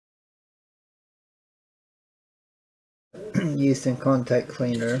Using contact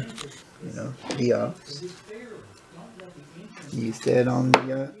cleaner, you know, de-offs. Use that on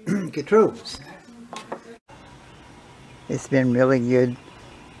the controls. It's been really good.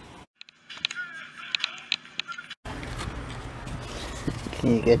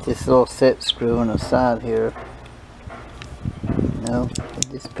 You get this little set screw on the side here. No,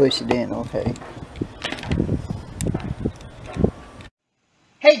 just push it in, okay.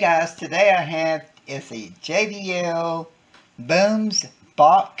 Hey guys, today I have is a JBL Booms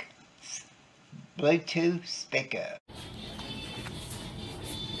Box Bluetooth speaker.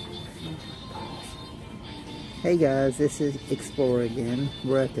 Hey guys, this is Explorer again.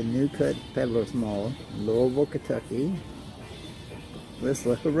 We're at the New Cut Peddlers Mall, Louisville, Kentucky. Let's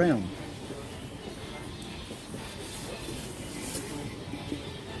look around.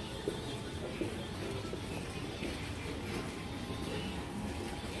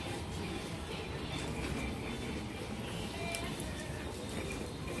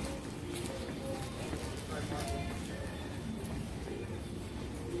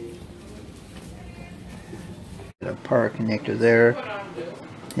 A power connector there,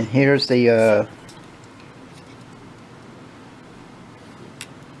 and here's the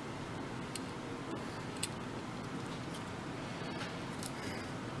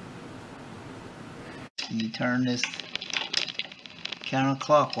you turn this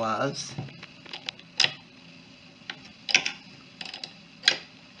counterclockwise.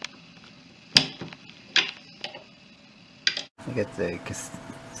 I got the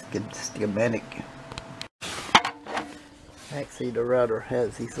schematic. Actually, the router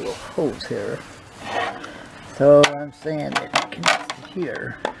has these little holes here, so I'm saying it connects to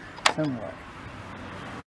here somewhat.